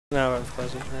No, I'm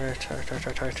closing. Alright.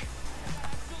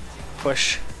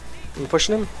 Push. I'm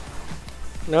pushing him?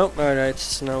 Nope, alright,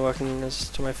 it's not working this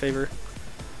to my favor.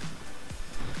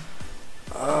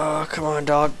 Oh, come on,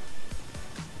 dog.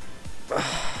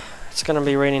 It's gonna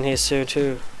be raining here soon,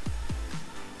 too.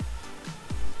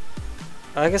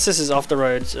 I guess this is off the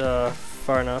road,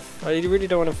 far enough. I really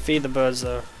don't want to feed the birds,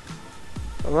 though.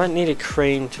 I might need a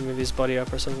crane to move his body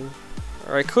up or something.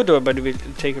 Or I could do it, but it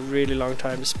would take a really long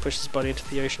time. Just push his body into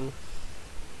the ocean.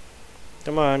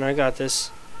 Come on, I got this.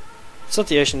 It's not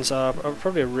the ocean, it's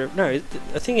probably a river. No, I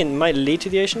think it might lead to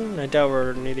the ocean. I doubt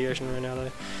we're near the ocean right now,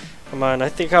 though. Come on, I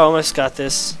think I almost got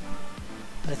this.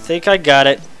 I think I got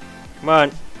it. Come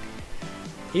on.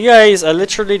 You guys are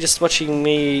literally just watching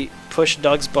me push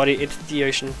Dog's body into the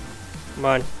ocean. Come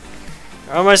on.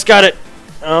 I almost got it.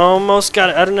 Almost got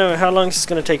it. I don't know how long this is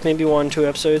going to take. Maybe 1-2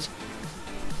 episodes.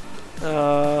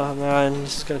 Oh man,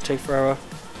 this is going to take forever.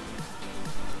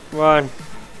 Come on.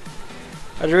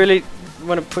 I really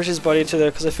want to push his body into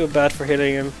there because I feel bad for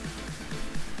hitting him.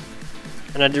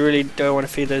 And I really don't want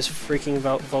to feed those freaking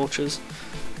vultures.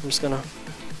 I'm just gonna...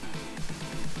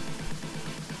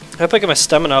 I hope I get my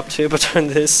stamina up too, but doing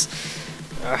this...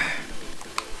 I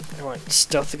want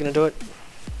stealth gonna do it.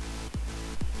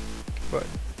 But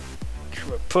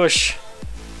push.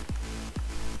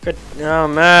 Good. Oh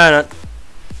man.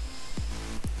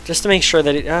 Just to make sure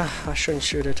that it... I shouldn't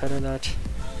shoot it, I know that.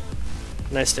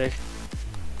 Nice dig.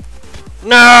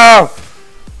 No!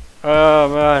 Oh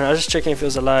man, I was just checking if it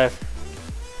was alive.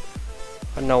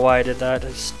 I don't know why I did that. I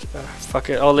just... fuck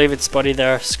it, I'll leave its body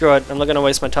there. Screw it, I'm not gonna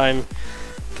waste my time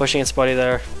pushing its body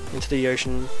there into the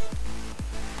ocean.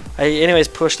 I anyways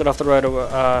pushed it off the road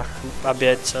a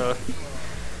bit, so...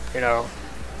 You know...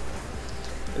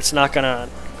 It's not gonna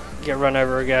get run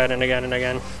over again and again and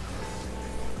again.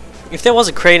 If there was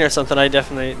a crane or something, I'd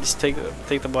definitely just take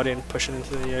the body and push it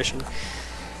into the ocean.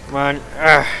 Come on.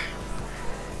 I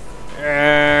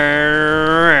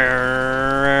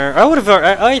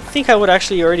think I would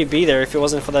actually already be there if it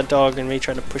wasn't for that dog and me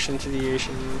trying to push into the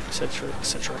ocean, etc.,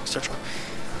 etc., etc.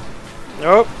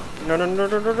 Nope. No.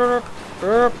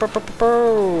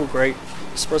 Great.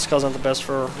 Sports cars aren't the best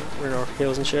for, you know,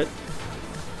 hills and shit.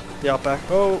 The outback.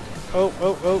 Oh,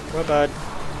 my bad.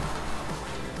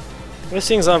 These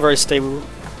things aren't very stable.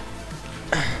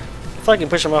 If I can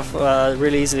push them off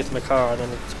really easily from the car, then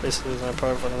it's basically there's no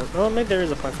point for them. Well, maybe there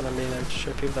is a point for them being there to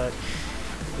show people that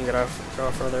you can go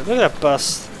off further. Look at that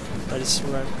bus I just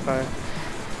went by.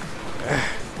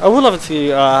 I would love it to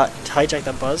hijack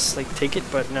that bus, like take it,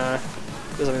 but nah.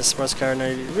 Because I'm in a sports car and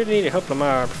I really need to help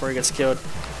Lamar before he gets killed.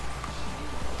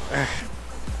 I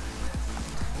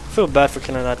feel bad for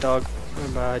killing that dog. Oh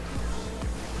my bad.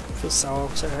 I feel so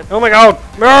sad. Oh my god!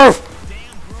 Move!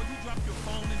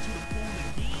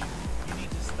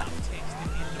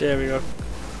 There we go.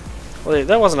 Well,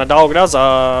 that wasn't a dog. That was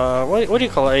a what do you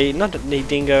call it? Not a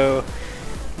dingo.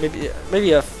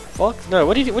 Maybe a fox. No.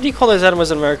 What do you call those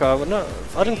animals in America? Well, no,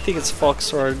 I don't think it's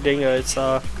fox or a dingo. It's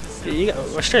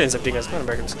Australians have dingoes, not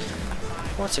Americans.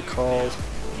 What's it called?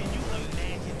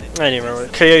 I don't even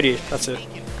remember. Coyote. That's it.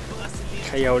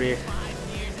 Coyote.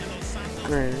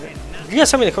 You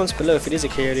guys tell me in the comments below if it is a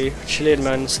coyote. Chilean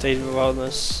man stayed in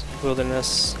wilderness.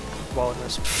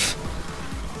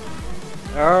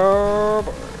 Oh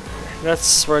boy.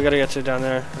 That's where I gotta get to down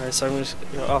there. Alright, so I'm just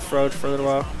off-road for a little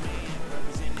while.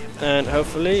 And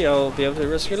hopefully I'll be able to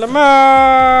rescue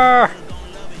Lamar!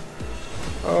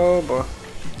 Oh boy.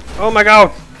 Oh my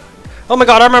god! Oh my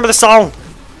god, I remember the song!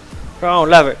 Oh,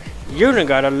 love it. You done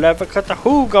gotta love it, cause the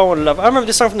who gon' love it. I remember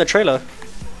this song from the trailer.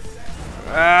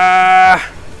 God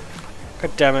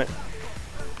damn it.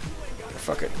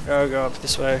 Fuck it. I'll go up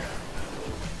this way.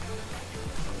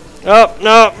 Oh,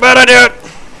 no, bad idea!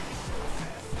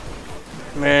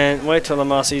 Man, wait till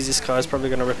Lamar sees this car. He's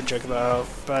probably gonna rip a joke about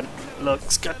how bad it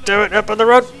looks. Got to it, up on the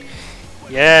road!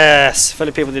 Yes! If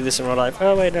only people did this in real life.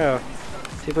 Oh, wait, no.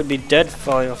 People would be dead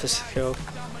falling off this hill.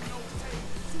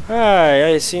 Hi,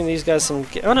 I seen these guys some...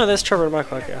 Oh no, there's Trevor and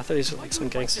Michael. Okay, I thought these were like some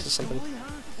gangsters or something.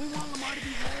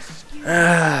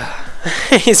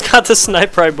 He's got the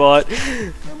sniper I bought.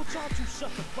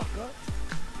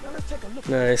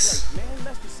 Nice.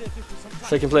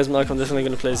 If I can play as Michael, I'm definitely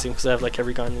going to play as him because I have like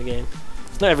every gun in the game.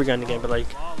 Not every gun in the game, but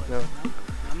like, you know,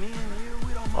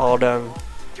 all done.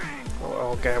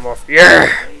 All game off. Yeah!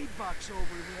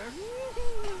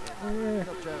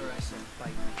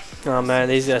 Oh man,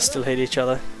 these guys still hate each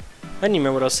other. I didn't even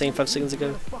remember what I was saying 5 seconds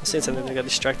ago. I was saying something and I got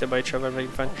distracted by Trevor and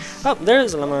making fun. Oh,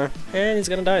 there's Lamar. And he's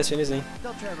gonna die soon, isn't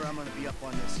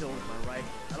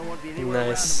he?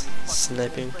 Nice.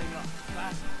 Sniping.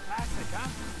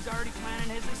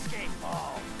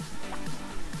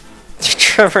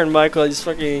 Trevor and Michael just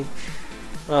fucking.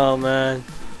 Oh man.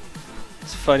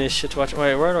 It's funny as shit to watch.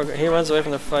 Wait, where do I go? He runs away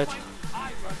from the fight.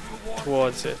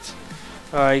 Towards it.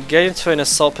 Alright, get into an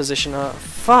assault position.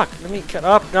 Fuck, let me get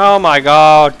up. Oh my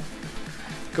god.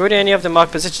 Go to any of the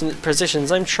marked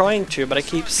positions. I'm trying to, but I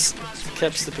kept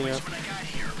slipping up.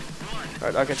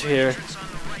 Alright, I'll get to here.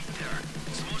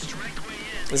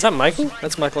 Is that Michael?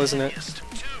 That's Michael, isn't it?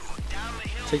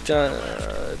 Take down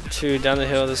 2 down the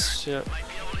hill. This, yeah.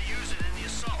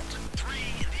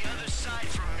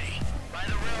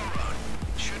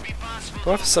 Do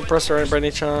I have a suppressor by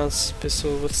any chance?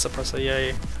 Pistol with suppressor,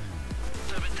 yay.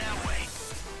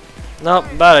 No,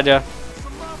 bad idea.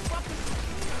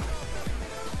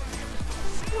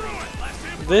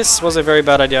 This was a very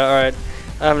bad idea, alright.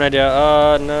 I have an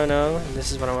idea. No.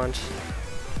 This is what I want.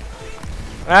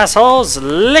 Assholes,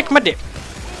 lick my dick!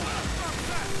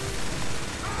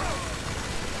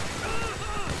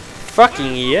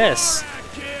 Fucking yes!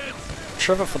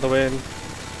 Trevor for the win.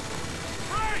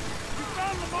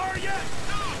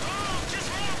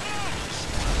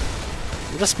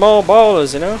 The small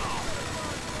ballers, you know?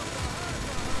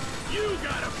 You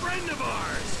got a friend of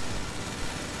ours.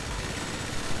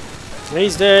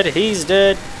 He's dead, he's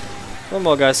dead. One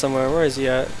more guy somewhere, where is he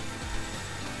at?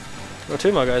 Oh,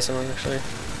 2 more guys somewhere actually.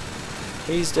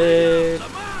 He's dead.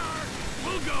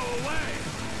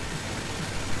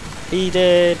 He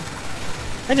dead.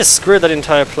 I just screwed that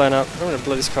entire plan up. I'm gonna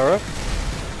blow this car up.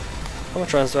 How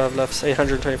much rounds do I have left?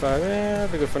 825. Yeah, that'll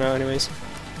be good for now anyways.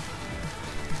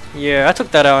 Yeah, I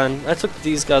took that on. I took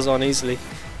these guys on easily.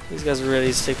 These guys are really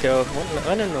easy to take care of.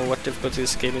 I don't know what difficulty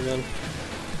this game is in.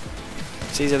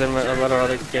 It's easier than a lot of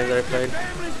other games that I played.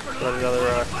 A lot of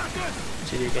other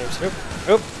GD games.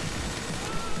 Oop.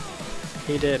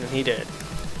 He did, and he did.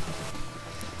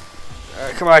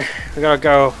 Alright, come on. We gotta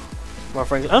go. My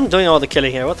friends. I'm doing all the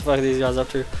killing here. What the fuck are these guys up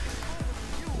to?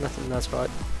 Nothing in that spot.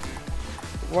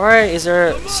 Why is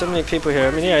there so many people here?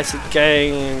 I mean, yeah, it's a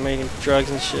gang and making drugs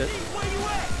and shit.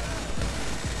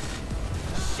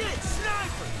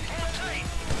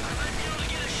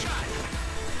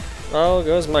 Oh,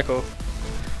 goes Michael.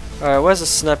 Alright, where's the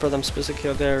sniper that I'm supposed to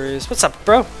kill? There he is. What's up,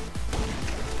 bro?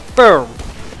 Boom!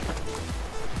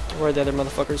 Where are the other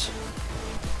motherfuckers?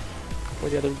 Where are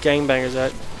the other gangbangers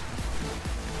at?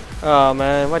 Oh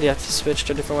man, why do you have to switch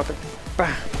to a different weapon?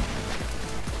 Bah.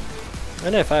 I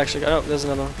know if I actually got. Oh, there's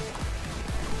another one.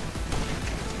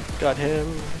 Got him.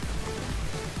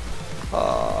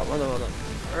 Oh, hold on.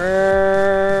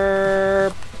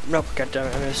 Nope,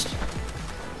 goddammit, I missed.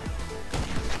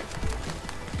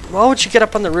 Why would you get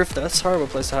up on the roof though? That's a horrible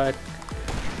place to hide.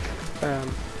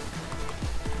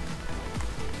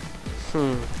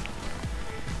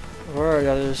 Where are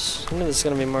the others? I know there's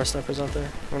gonna be more snipers out there.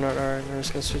 Or not, alright, I'm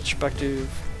just gonna switch back to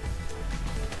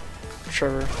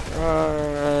Trevor.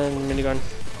 And minigun.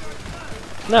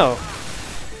 No!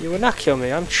 You would not kill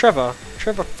me, I'm Trevor.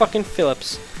 Trevor fucking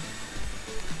Phillips.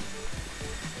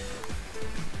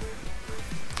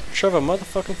 Trevor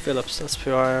motherfucking Phillips, that's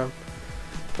who I am.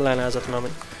 Playing as at the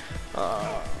moment.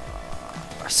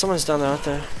 Someone's down there, aren't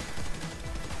there?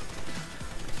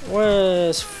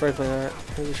 Where's Franklin at?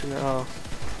 Oh.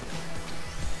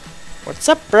 What's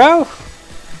up, bro?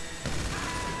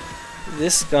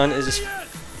 This gun is just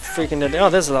freaking dead. Oh,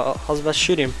 there's a lot. I was about to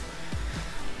shoot him.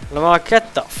 Lamar,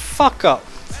 get the fuck up.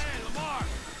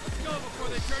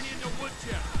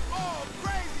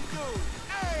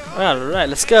 Alright,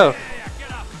 let's go.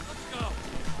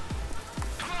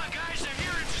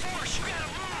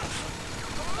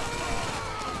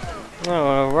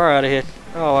 Oh, we're out of here.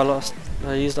 Oh,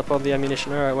 I used up all the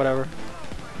ammunition. Alright, whatever.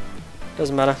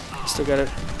 Doesn't matter. Still got it.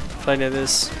 Plenty of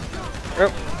this.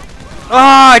 Oh,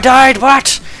 I died!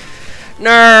 What?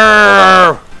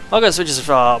 No! I'm gonna switch this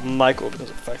for Michael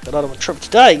because of the fact that I don't want Trump to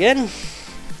die again.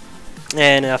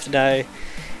 And I have to die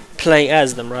playing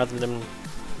as them rather than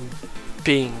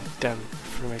being them.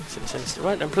 If it makes any sense.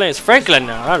 What? I'm playing as Franklin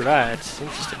now. Alright.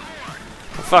 Interesting.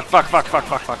 Oh, fuck.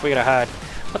 We gotta hide.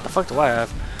 What the fuck do I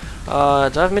have? Do I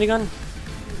have a minigun?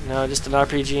 No, just an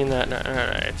RPG and that. No,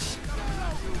 alright.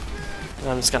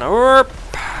 I'm just gonna.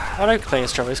 I like playing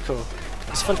as Trevor, it's cool.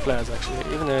 It's fun to play as actually,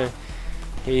 even though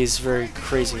he's very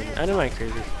crazy. I don't mind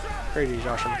crazy. Crazy is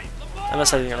awesome.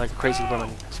 Unless I like a crazy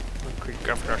woman. Like crazy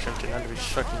girlfriend or something. That'd be just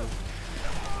fucking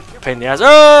pain in the ass.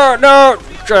 Oh no!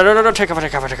 No, take cover.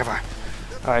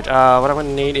 Alright, what I'm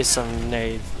gonna need is some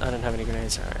nades. I don't have any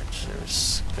grenades. Alright, so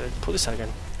just pull this out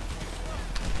again.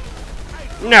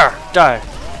 No! Die!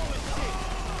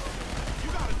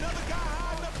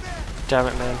 Damn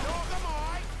it, man.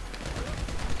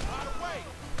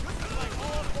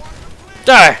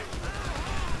 Die!